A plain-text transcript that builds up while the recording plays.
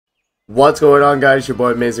What's going on, guys? Your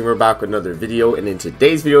boy Amazing. We're back with another video, and in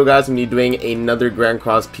today's video, guys, I'm gonna be doing another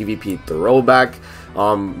Cross PvP Throwback.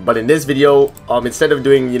 But in this video, instead of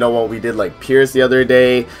doing, what we did like Pierce the other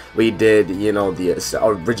day, we did, the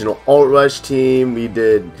original Alt Rush team, we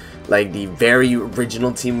did like the very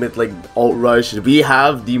original team with like Alt Rush. We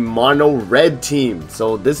have the Mono Red team.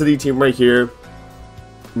 So this is the team right here.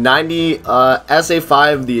 90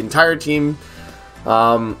 SA5, the entire team.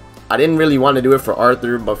 I didn't really want to do it for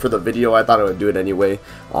Arthur, but for the video I thought I would do it anyway.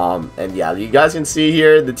 And yeah, you guys can see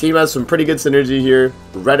here the team has some pretty good synergy here.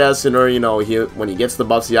 Red Escanor, when he gets the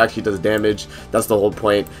buffs, he actually does damage. That's the whole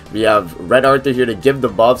point. We have Red Arthur here to give the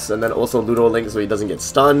buffs, and then also Ludo Link so he doesn't get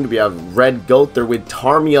stunned. We have Red Gother with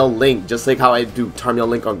Tarmiel Link, just like how I do Tarmiel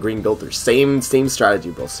Link on Green Gother. Same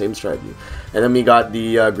strategy, bro. Same strategy. And then we got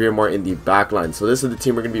the Grimoire in the back line. So this is the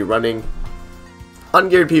team we're gonna be running.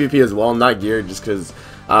 Ungeared PvP as well, not geared, just because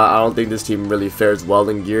I don't think this team really fares well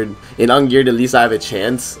in geared. In ungeared, at least I have a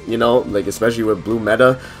chance, like especially with blue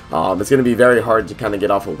meta. It's going to be very hard to kind of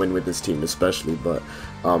get off a win with this team, especially. But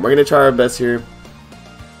we're going to try our best here.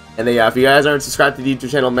 And then, yeah, if you guys aren't subscribed to the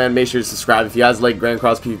YouTube channel, man, make sure to subscribe. If you guys like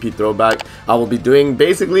Cross PvP Throwback, I will be doing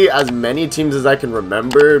basically as many teams as I can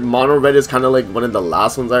remember. Mono Red is kind of like one of the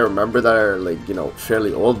last ones I remember that are like,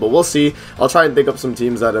 fairly old. But we'll see. I'll try and think up some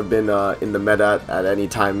teams that have been in the meta at any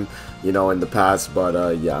time, in the past.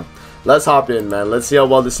 But yeah, let's hop in, man. Let's see how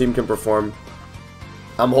well this team can perform.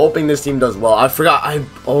 I'm hoping this team does well. I forgot.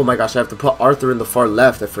 Oh my gosh, I have to put Arthur in the far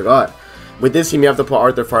left. I forgot. With this team, you have to put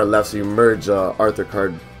Arthur far left, so you merge Arthur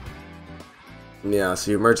card. Yeah, so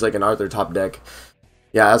you merge like an Arthur top deck.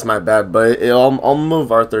 Yeah, that's my bad, but I'll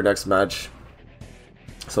move Arthur next match.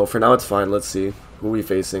 So for now, it's fine. Let's see who we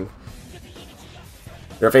facing.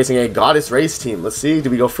 We're facing a Goddess Race team. Let's see. Do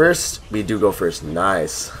we go first? We do go first.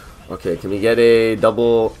 Nice. Okay, can we get a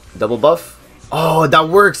double buff? Oh, that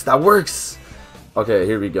works. That works. Okay,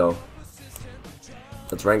 here we go.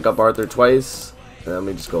 Let's rank up Arthur twice. And then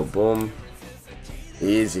we just go boom.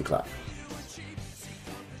 Easy clap.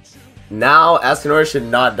 Now Escanor should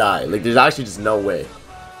not die. Like, there's actually just no way.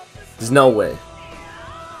 There's no way.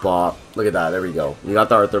 But look at that. There we go. You got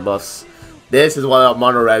the Arthur buffs. This is what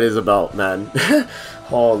Mono Red is about, man.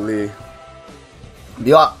 Holy.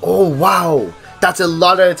 Oh, wow. That's a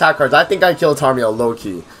lot of attack cards. I think I kill Tarmiel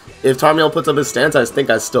low-key. If Tarmiel puts up his stance, I think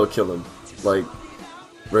I still kill him. Like,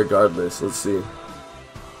 regardless. Let's see.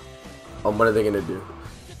 What are they going to do?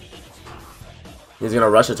 He's going to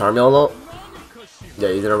rush a Tarmiel low? Yeah,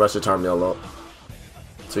 he's going to rush a Tarmiel low.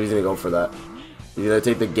 So he's going to go for that. He's going to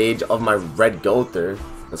take the gauge of my Red Gother.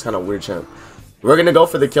 That's kind of weird, champ. We're going to go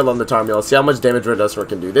for the kill on the Tarmiel. See how much damage Red Escanor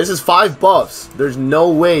can do. This is 5 buffs. There's no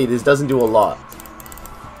way this doesn't do a lot.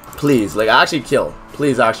 Please, like, actually kill.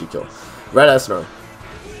 Please actually kill. Red Escanor.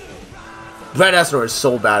 Red Escanor is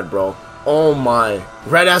so bad, bro. Oh my.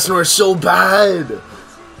 Red Escanor is so bad.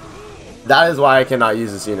 That is why I cannot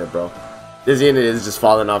use this unit, bro. This unit is just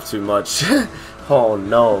falling off too much. Oh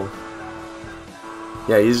no.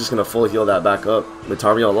 Yeah, he's just gonna full heal that back up with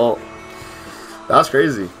Tarmiel ult. That's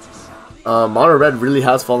crazy. Mono Red really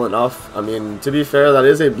has fallen off. I mean, to be fair, that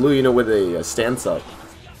is a blue unit with a stance up.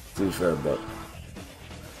 To be fair, but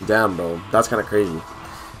damn, bro, that's kind of crazy.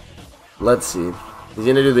 Let's see. He's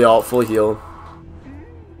gonna do the ult full heal.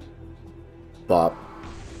 Bop.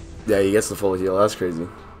 Yeah, he gets the full heal. That's crazy.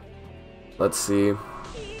 Let's see.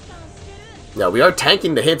 Yeah, we are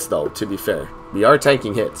tanking the hits though, to be fair. We are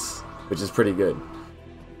tanking hits, which is pretty good.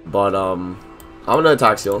 But I'm gonna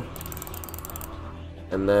attack seal.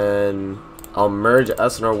 And then I'll merge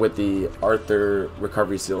Escanor with the Arthur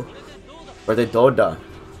recovery seal. Or the Doda.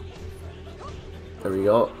 There we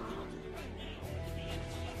go.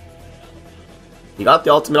 He got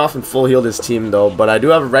the ultimate off and full heal this team though, but I do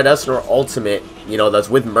have a Red Escanor ultimate, that's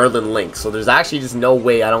with Merlin Link. So there's actually just no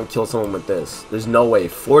way I don't kill someone with this. There's no way.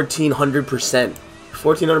 1400%.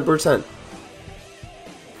 1400%.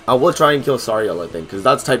 I will try and kill Sariel, I think, because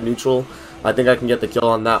that's type neutral. I think I can get the kill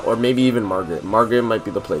on that, or maybe even Margaret. Margaret might be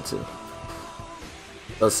the play too.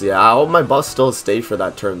 Let's see. I hope my buffs still stay for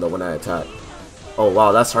that turn though when I attack. Oh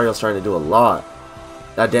wow, that Sariel's trying to do a lot.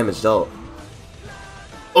 That damage dealt.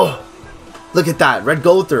 Oh! Look at that, Red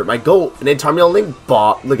Gother, my goat, and then Tarmiel Link,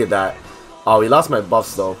 bop, look at that. Oh, he lost my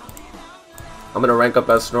buffs though. I'm gonna rank up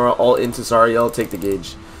Escanor, all into Sariel, take the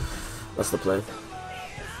gauge. That's the play.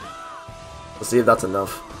 Let's see if that's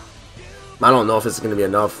enough. I don't know if it's gonna be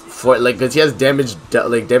enough for cause he has damage,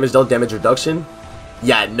 damage dealt, damage reduction.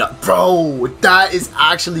 Yeah, no, bro, that is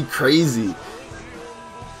actually crazy.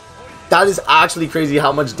 That is actually crazy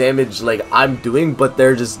how much damage I'm doing, but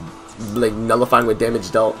they're just nullifying with damage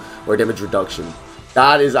dealt or damage reduction.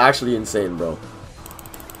 That is actually insane, bro.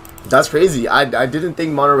 That's crazy. I didn't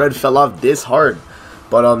think Mono Red fell off this hard.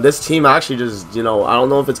 But this team actually just, you know, I don't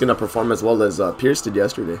know if it's going to perform as well as Pierce did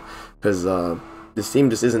yesterday. Because this team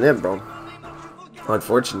just isn't it, bro.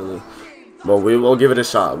 Unfortunately. But we will give it a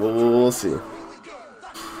shot. We'll see.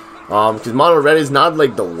 Because Mono Red is not,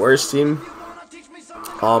 like, the worst team.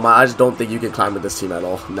 I just don't think you can climb with this team at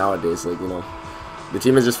all nowadays. Like, you know, the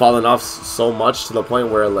team has just fallen off so much to the point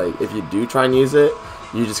where, like, if you do try and use it,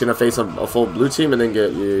 you're just gonna face a full blue team and then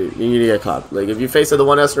you need to get caught. Like, if you face the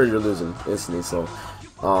one Escanor, you're losing instantly. So,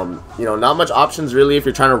 you know, not much options really if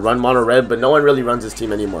you're trying to run Mono Red, but no one really runs this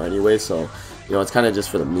team anymore anyway. So, you know, it's kind of just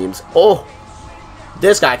for the memes. Oh,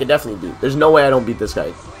 this guy I can definitely beat. There's no way I don't beat this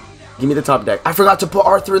guy. Give me the top deck. I forgot to put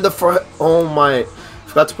Arthur in the front. Oh my!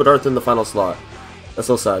 Forgot to put Arthur in the final slot. That's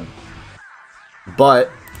so sad. But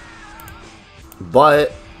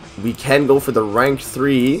we can go for the rank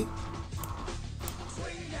 3.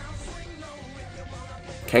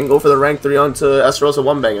 Can go for the rank 3 onto Esterosa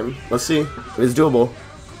 1 bang him. Let's see. It's doable.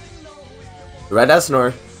 Red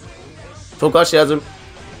Escanor. Tokashi has him.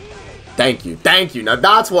 Thank you. Thank you. Now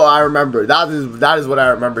that's what I remember. That is what I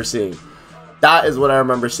remember seeing. That is what I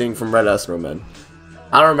remember seeing from Red Escanor, man.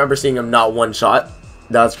 I don't remember seeing him not one shot.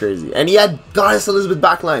 That's crazy. And he had Goddess Elizabeth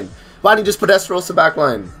backline. Why didn't he just put Esterosa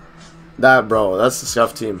backline? That, bro. That's a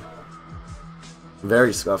scuffed team.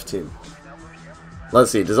 Very scuffed team.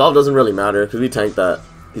 Let's see. Dissolve doesn't really matter because we tanked that.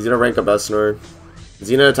 He's going to rank up Escanor. Is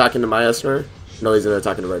he going to attack into my Escanor? No, he's going to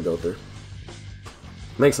attack into Red Gother.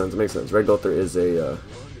 Makes sense, makes sense. Red Gother is a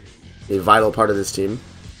vital part of this team.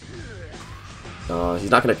 He's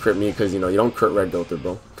not going to crit me because, you know, you don't crit Red Gother,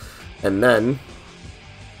 bro. And then,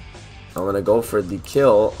 I'm going to go for the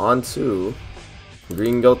kill onto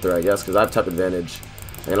Green Gother, I guess, because I have type advantage.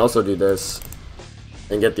 I can also do this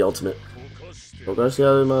and get the ultimate. Oh,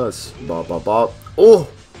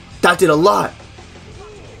 that did a lot.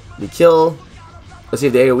 The kill. Let's see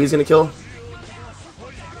if the AoE is going to kill.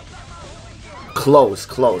 Close,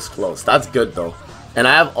 close, close. That's good, though. And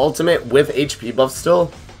I have ultimate with HP buff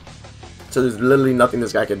still. So there's literally nothing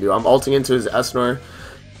this guy can do. I'm ulting into his Escanor.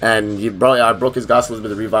 And I broke his Goddess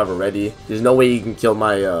Elizabeth revive already. There's no way he can kill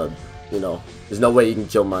my, you know. There's no way he can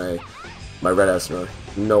kill my Red Escanor.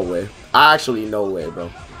 No way. Actually, no way,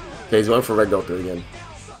 bro. Okay, he's going for Red Gother again.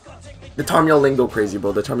 The Tarmiel Link go crazy,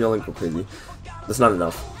 bro. The Tarmiel Link go crazy. That's not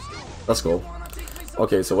enough. Let's go.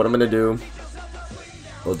 Okay, so what I'm gonna do,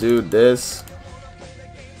 we'll do this.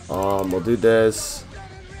 We'll do this.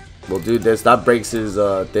 We'll do this. That breaks his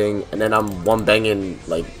thing, and then I'm one banging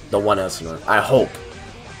like the one Escanor. I hope.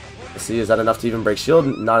 Let's see, is that enough to even break shield?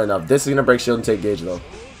 Not enough. This is gonna break shield and take gauge though.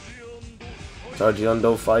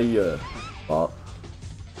 Chargeando fire. Oh.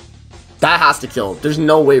 That has to kill. There's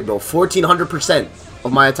no way, bro. 1400%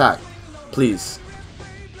 of my attack. Please.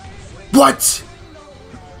 What?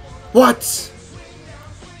 What?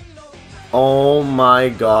 Oh my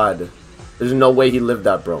god. There's no way he lived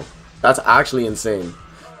that, bro. That's actually insane.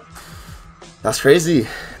 That's crazy.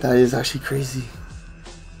 That is actually crazy.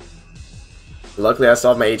 Luckily, I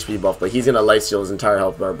still have my HP buff, but he's gonna life steal his entire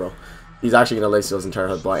health bar, bro. He's actually gonna life steal his entire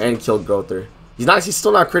health bar and kill Gother. He's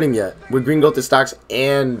still not critting yet. With Green Gother stacks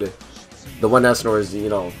and the one Escanor is, you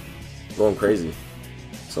know, going crazy.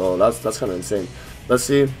 So that's kind of insane. Let's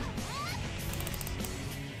see.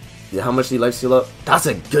 Yeah, how much did he life steal up? That's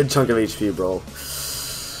a good chunk of HP, bro.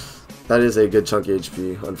 That is a good chunk of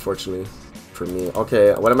HP, unfortunately, for me.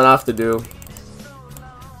 Okay, what I'm gonna have to do,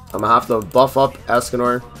 I'm gonna have to buff up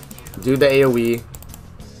Escanor, do the AoE,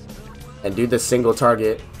 and do the single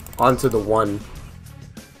target onto the one.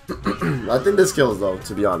 I think this kills though,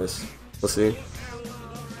 to be honest. Let's see.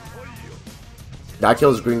 That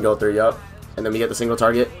kills Green Gother, yup. And then we get the single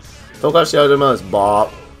target.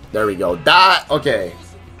 Bop. There we go. That, okay.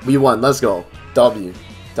 We won. Let's go. W.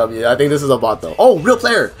 W. I think this is a bot though. Oh, real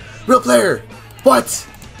player. Real player. What?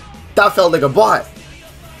 That felt like a bot.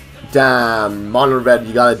 Damn. Mono Red,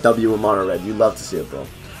 you got a W with Mono Red. You love to see it, bro.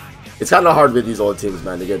 It's kind of hard with these old teams,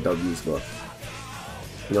 man, to get W's, but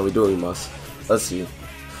you know, we do what we must. Let's see.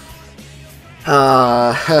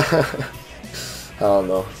 I don't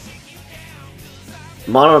know.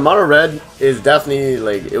 Mono Red is definitely,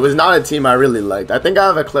 like, it was not a team I really liked. I think I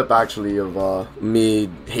have a clip actually of me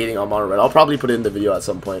hating on Mono Red. I'll probably put it in the video at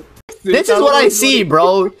some point. This is what I see,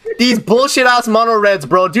 bro. These bullshit ass Mono Reds,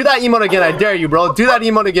 bro. Do that emote again, I dare you, bro. Do that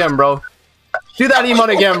emote again, bro. Do that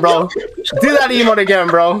emote again, bro. Do that emote again,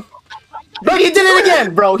 bro. Look, he did it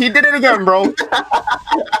again, bro. He did it again, bro.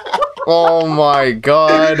 Oh my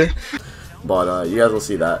god. But you guys will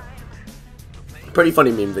see that. Pretty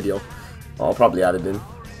funny meme video. I'll probably add it in.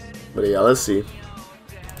 But yeah, let's see.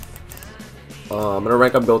 I'm gonna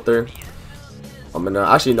rank up Gother. I'm gonna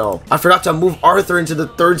actually no. I forgot to move Arthur into the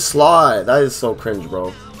 3rd slot. That is so cringe,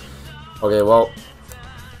 bro. Okay, well,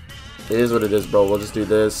 it is what it is, bro. We'll just do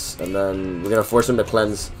this, and then we're gonna force him to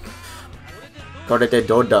cleanse. Cordete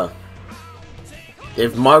Doda.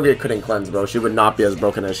 If Margaret couldn't cleanse, bro, she would not be as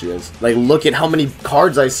broken as she is. Like, look at how many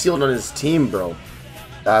cards I sealed on his team, bro.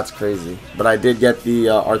 That's crazy. But I did get the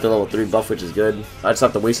Arthur level 3 buff, which is good. I just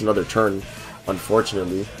have to waste another turn,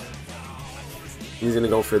 unfortunately. He's gonna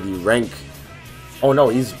go for the rank. Oh no,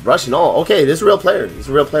 he's rushing. Oh, okay, this is a real player. This is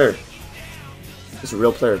a real player. This is a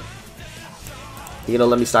real player. He's gonna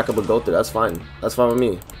let me stack up a Gother. That's fine. That's fine with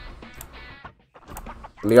me.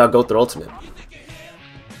 And we got Gother ultimate.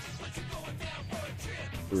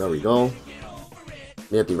 And there we go.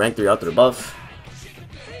 We get the rank 3 Arthur buff.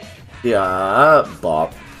 Yeah,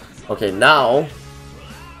 bop. Okay, now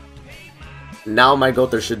my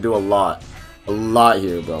Gother should do a lot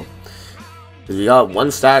here, bro. Because we got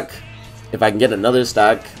 1 stack. If I can get another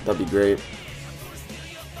stack, that'd be great.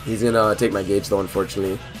 He's gonna take my gauge though,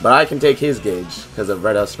 unfortunately. But I can take his gauge because of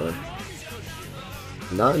Red Escanor.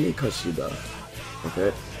 Nani Kashida.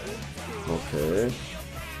 Okay. Okay.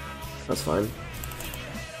 That's fine.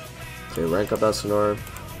 Okay, rank up Escanor.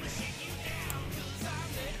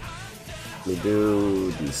 We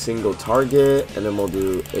do the single target, and then we'll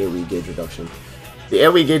do AoE gauge reduction. The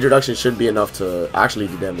AoE gauge reduction should be enough to actually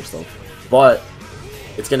do damage though. But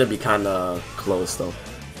it's gonna be kinda close though.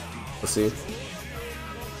 We'll see.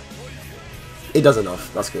 It does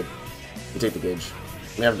enough. That's good. We take the gauge.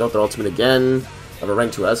 We have Gother ultimate again. I have a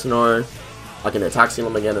rank 2 Escanor. I can attack seal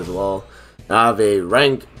him again as well. I have a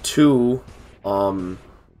rank 2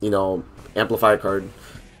 you know, amplifier card.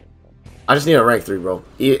 I just need a rank 3, bro.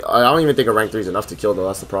 I don't even think a rank 3 is enough to kill though.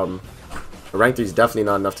 That's the problem. A rank 3 is definitely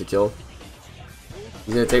not enough to kill.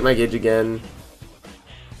 He's gonna take my gauge again.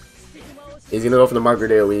 He's gonna go for the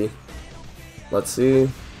Margaret AoE. Let's see.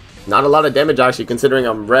 Not a lot of damage actually, considering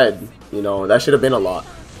I'm red. You know, that should have been a lot.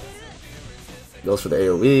 Goes for the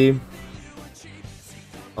AoE.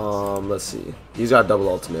 Let's see. He's got double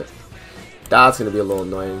ultimate. That's gonna be a little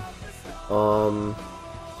annoying.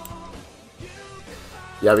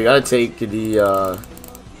 Yeah, we gotta take the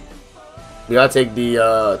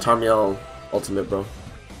Tarmiel ultimate, bro.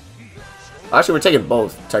 Actually, we're taking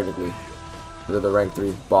both technically. The rank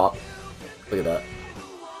 3 bot. Look at that.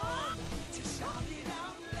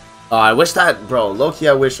 I wish that, bro. Low-key,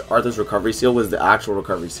 I wish Arthur's recovery seal was the actual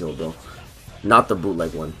recovery seal, bro. Not the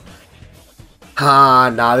bootleg one.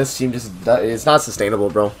 Nah, this team just, it's not sustainable,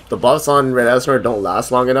 bro. The buffs on Red Escanor don't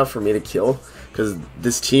last long enough for me to kill. Because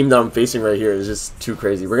this team that I'm facing right here is just too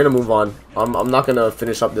crazy. We're going to move on. I'm not going to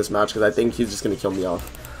finish up this match because I think he's just going to kill me off.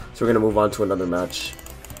 So we're going to move on to another match.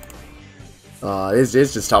 It's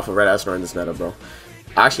just tough for Red Escanor in this meta, bro.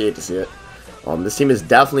 I actually hate to see it. This team is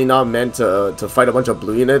definitely not meant to fight a bunch of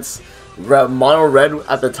blue units. Mono Red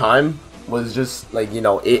at the time was just like, you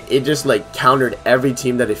know, it just like countered every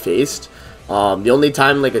team that it faced. The only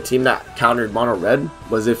time like a team that countered Mono Red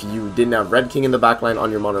was if you didn't have Red King in the backline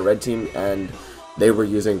on your Mono Red team and they were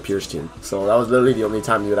using Pierce team. So that was literally the only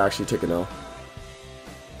time you would actually take an L.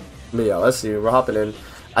 But yeah, let's see. We're hopping in.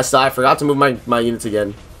 I forgot to move my units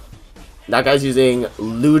again. That guy's using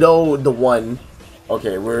Ludo the 1.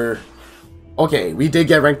 Okay, we did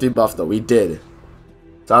get rank 3 buff though. We did.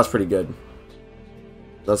 So that was pretty good.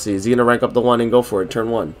 Let's see. Is he gonna rank up the 1 and go for it? Turn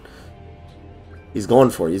 1. He's going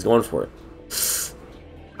for it. He's going for it.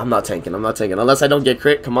 I'm not tanking. I'm not tanking. Unless I don't get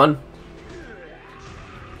crit. Come on.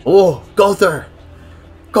 Oh, Gother.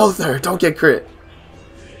 Gother, don't get crit.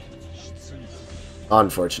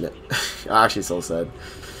 Unfortunate. Actually, so sad.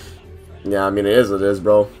 Yeah, I mean, it is what it is,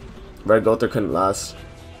 bro. Red Gother couldn't last.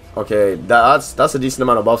 Okay, that's a decent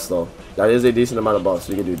amount of buffs, though. That is a decent amount of buffs.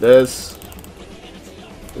 We can do this.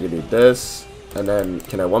 We can do this. And then,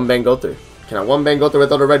 can I one-bang Gother? Can I one-bang Gother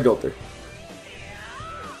without a red Gother?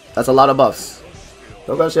 That's a lot of buffs.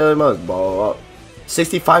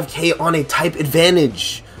 65k on a type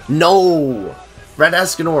advantage. No! Red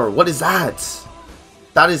Escanor, what is that?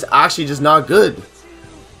 That is actually just not good.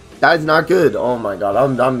 That is not good. Oh my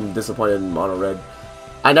god, I'm disappointed in Mono Red.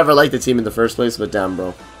 I never liked the team in the first place, but damn,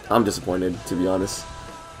 bro. I'm disappointed, to be honest.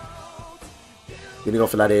 He's gonna go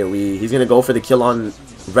for that AoE. He's gonna go for the kill on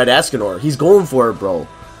Red Escanor. He's going for it, bro.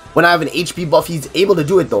 When I have an HP buff, he's able to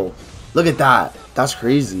do it, though. Look at that. That's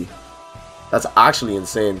crazy. That's actually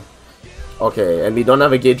insane. Okay, and we don't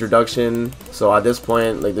have a gauge reduction, so at this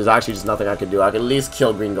point, like, there's actually just nothing I can do. I can at least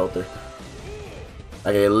kill Green Gother.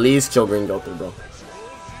 I can at least kill Green Gother, bro.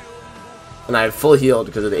 And I have full healed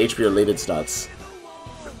because of the HP related stats,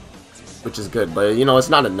 which is good, but you know, it's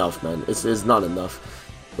not enough, man. It's not enough.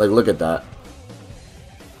 Like, look at that.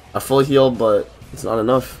 I full heal, but It's not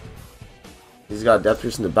enough. He's got Death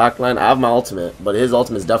Pierce in the back line. I have my ultimate, but his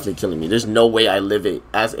ultimate is definitely killing me. There's no way I live it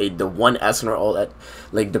as the one Escanor ult at,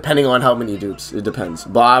 like, depending on how many dupes. It depends.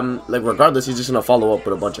 But I'm, like, regardless, he's just gonna follow up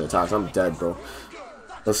with a bunch of attacks. I'm dead, bro.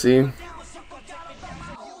 Let's see.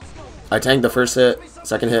 I tanked the first hit,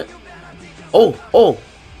 second hit. Oh, oh!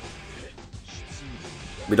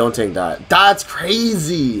 We don't tank that. That's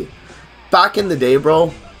crazy! Back in the day,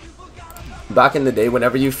 bro. Back in the day,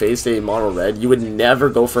 whenever you faced a mono red, you would never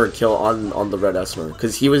go for a kill on the red Escanor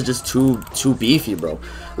because he was just too beefy, bro.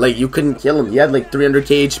 Like, you couldn't kill him. He had like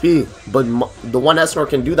 300k HP, but the one Escanor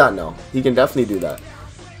can do that now. He can definitely do that.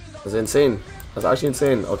 That's insane. That's actually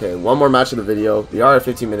insane. Okay, one more match of the video. We are at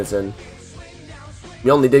 15 minutes in.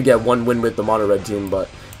 We only did get one win with the mono red team, but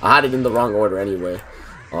I had it in the wrong order anyway.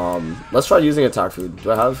 Let's try using attack food.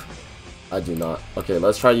 Do I have? I do not. Okay,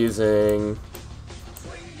 let's try using.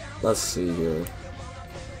 Let's see here.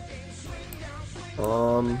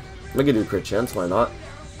 We can do crit chance, why not?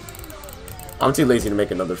 I'm too lazy to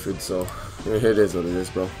make another food, so it is what it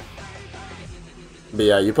is, bro. But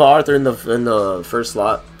yeah, you put Arthur in the first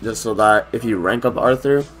slot just so that if you rank up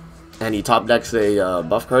Arthur and he top decks a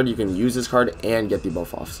buff card, you can use this card and get the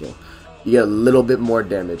buff off. So you get a little bit more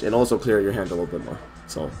damage and also clear your hand a little bit more.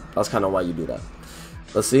 So that's kind of why you do that.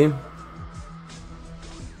 Let's see.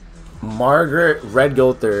 Margaret, Red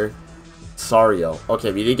Gother, Sario.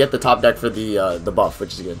 Okay, we did get the top deck for the buff,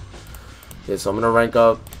 which is good. Okay, so I'm gonna rank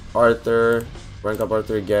up Arthur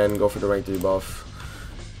again, go for the rank 3 buff.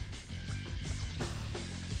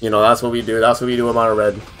 You know, that's what we do. That's what we do with mono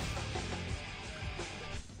red.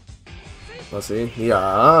 Let's see.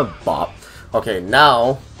 Yeah, bop. Okay,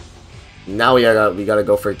 now we gotta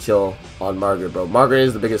go for a kill on Margaret, bro. Margaret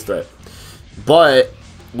is the biggest threat, but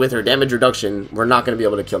with her damage reduction, we're not going to be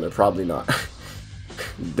able to kill her. Probably not.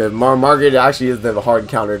 Margaret actually is the hard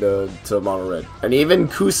counter to mono red. And even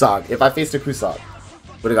Kusak, if I faced a Kusak,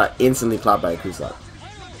 would have got instantly clapped by a Kusak.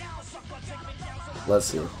 Let's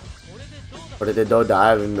see. What did they do? I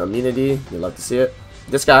have an immunity. You love to see it.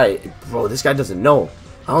 This guy, bro, this guy doesn't know.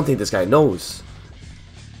 I don't think this guy knows.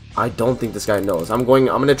 I don't think this guy knows. I'm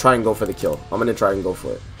gonna try and go for the kill. I'm gonna try and go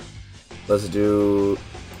for it. Let's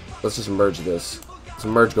just merge this.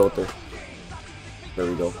 Merge Gother. There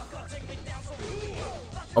we go.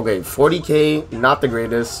 Okay, 40k, not the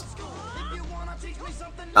greatest.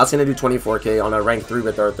 That's gonna do 24k on a rank 3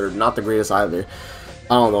 with Arthur. Not the greatest either.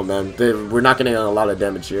 I don't know, man. We're not getting a lot of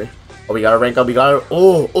damage here. Oh, we gotta rank up. We gotta.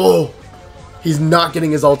 Oh! He's not getting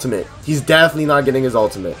his ultimate. He's definitely not getting his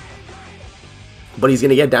ultimate. But he's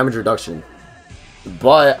gonna get damage reduction.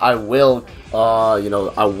 But I will, you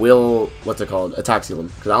know, what's it called? Attack seal him.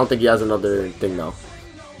 Because I don't think he has another thing now.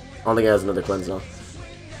 I don't think he has another cleanse now.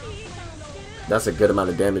 That's a good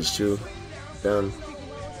amount of damage too. Down.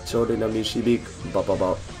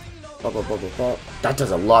 That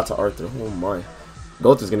does a lot to Arthur. Oh my.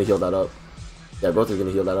 Gother's gonna heal that up. Yeah, Gother's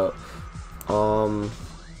gonna heal that up.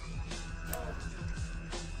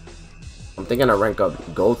 I'm thinking I rank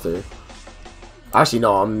up Gother. Actually,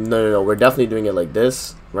 no, no. We're definitely doing it like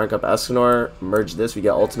this. Rank up Escanor, merge this, we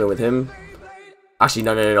get ultimate with him. Actually,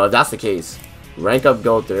 no. If that's the case, rank up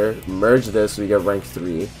Gother, merge this, we get rank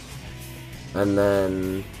 3. And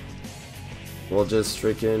then we'll just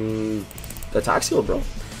freaking attack seal, bro.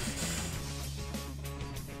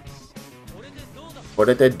 What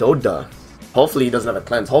did they do? Hopefully he doesn't have a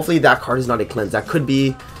cleanse. Hopefully that card is not a cleanse. That could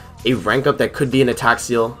be a rank up, that could be an attack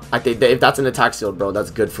seal. I think if that's an attack seal, bro,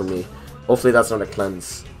 that's good for me. Hopefully that's not a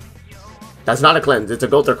cleanse. That's not a cleanse. It's a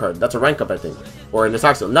Gother card. That's a rank up, I think. Or an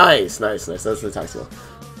attack seal. Nice. That's an attack seal.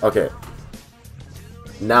 Okay.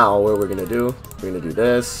 Now, what we're going to do, we're going to do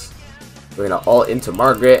this. We're going to ult into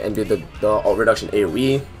Margaret and do the ult reduction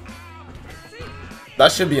AoE.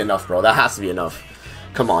 That should be enough, bro. That has to be enough.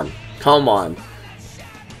 Come on. Come on.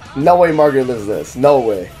 No way Margaret lives this. No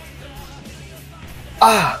way.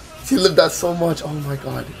 Ah! She lived that so much. Oh my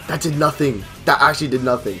god. That did nothing. That actually did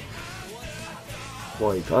nothing.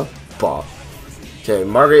 Boy, huh? Bop. Okay,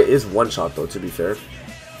 Margaret is one shot though, to be fair.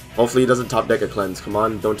 Hopefully he doesn't top deck a cleanse. Come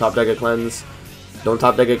on, don't top deck a cleanse. Don't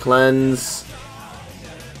top deck a cleanse.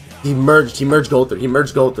 He merged Gother. He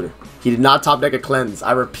merged Gother. He did not top deck a cleanse.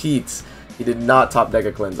 I repeat, he did not top deck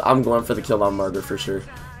a cleanse. I'm going for the kill on Margaret for sure.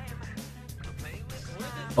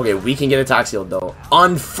 Okay, we can get attack sealed though.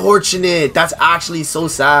 Unfortunate. That's actually so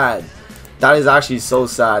sad. That is actually so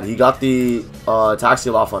sad. He got the attack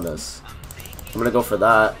seal off on us. I'm gonna go for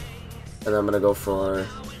that, and then I'm gonna go for.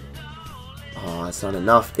 Oh, it's not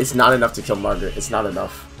enough. It's not enough to kill Margaret. It's not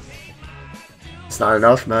enough. It's not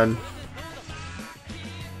enough, man.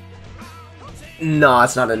 No,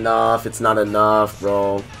 it's not enough. It's not enough,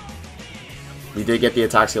 bro. We did get the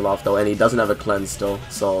attack seal off though, and he doesn't have a cleanse still,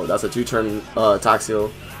 so that's a 2-turn attack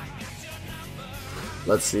seal.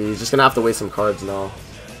 Let's see, he's just gonna have to waste some cards now.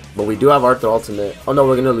 But we do have Arthur ultimate. Oh no,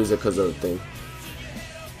 we're gonna lose it because of the thing.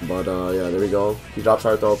 But yeah, there we go. He drops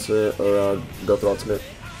Arthur ultimate, or go through ultimate.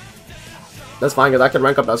 That's fine, because I can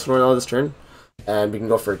rank up Escanor now this turn, and we can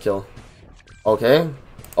go for a kill. Okay,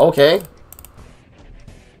 okay. Okay,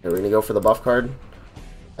 we're gonna go for the buff card,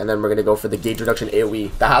 and then we're gonna go for the gauge reduction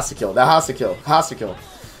AoE. That has to kill. That has to kill. Has to kill.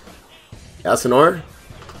 Escanor.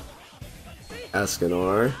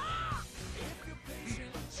 Escanor.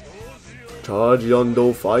 Charge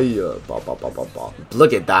Yondo fire. Bop, bop, bop, bop, bop.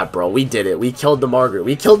 Look at that, bro. We did it. We killed the Margaret.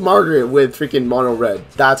 We killed Margaret with freaking mono red.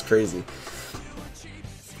 That's crazy.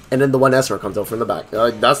 And then the one Escanor comes out from the back.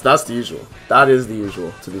 That's the usual. That is the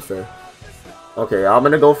usual, to be fair. Okay, I'm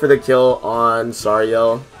gonna go for the kill on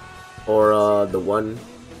Sariel, or the one.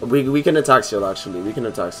 We can attack seal actually. We can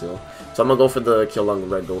attack seal. So I'm gonna go for the kill on the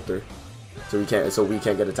red Golter. So we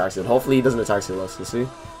can't get attack seal. Hopefully he doesn't attack seal us. Let's see.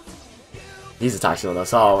 He's attack seal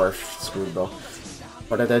us. Oh, we're screwed, bro.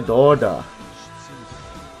 Okay,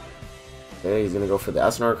 he's gonna go for the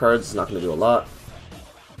Escanor cards. It's not gonna do a lot.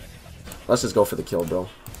 Let's just go for the kill, bro.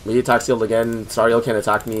 We attack sealed again. Sariel can't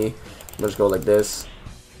attack me. I'm gonna just go like this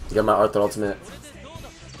to get my Arthur ultimate.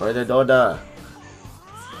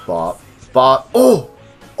 Bop. Bop. Oh!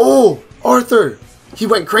 Oh! Arthur! He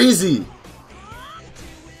went crazy!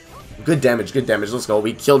 Good damage, good damage. Let's go.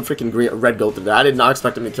 We killed freaking red Golter. I did not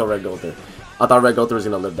expect him to kill red Golter. I thought red Golter was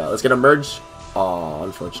gonna live that. Let's get a merge. Oh,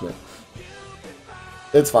 unfortunate.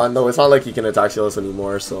 It's fine though. It's not like he can attack seal us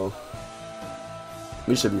anymore, so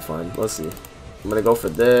we should be fine. Let's see. I'm gonna go for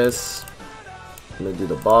this. I'm gonna do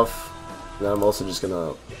the buff. And then I'm also just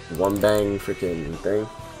gonna one bang freaking thing.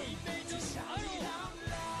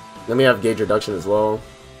 Then we have gauge reduction as well.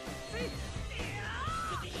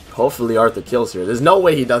 Hopefully Arthur kills here. There's no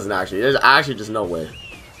way he doesn't actually. There's actually just no way.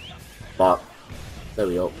 Bop. There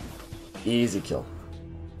we go. Easy kill.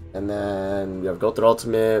 And then we have go through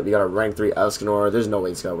ultimate. We got a rank 3 Escanor. There's no way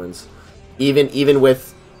this guy wins. Even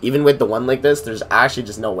with the one like this, there's actually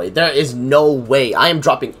just no way. There is no way. I am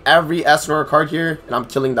dropping every Escanor card here, and I'm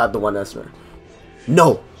killing the one Escanor.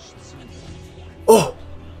 No. Oh.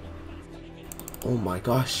 Oh my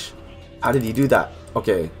gosh. How did he do that?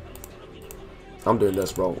 Okay. I'm doing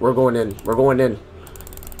this, bro. We're going in. We're going in.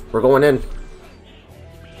 We're going in.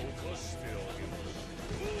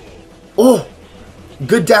 Oh!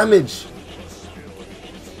 Good damage.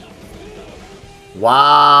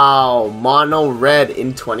 Wow. Mono red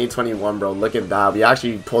in 2021, bro. Look at that. We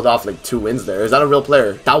actually pulled off like 2 wins there. Is that a real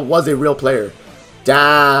player? That was a real player.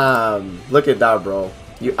 Damn. Look at that, bro.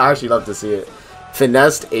 You actually love to see it.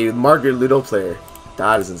 Finessed a Margaret Ludo player.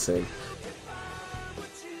 That is insane.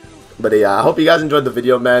 But yeah, I hope you guys enjoyed the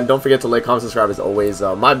video, man. Don't forget to like, comment, subscribe as always.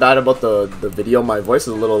 My bad about the video. My voice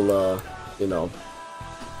is a little, you know,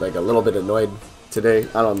 like a little bit annoyed today.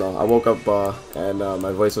 I don't know. I woke up and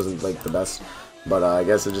my voice wasn't like the best. But I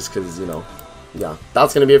guess it's just because, you know, yeah.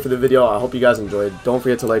 That's going to be it for the video. I hope you guys enjoyed. Don't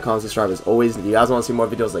forget to like, comment, subscribe as always. If you guys want to see more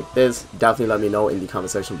videos like this, definitely let me know in the comment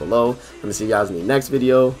section below. I'm going to see you guys in the next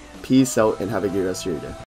video. Peace out and have a great rest of your day.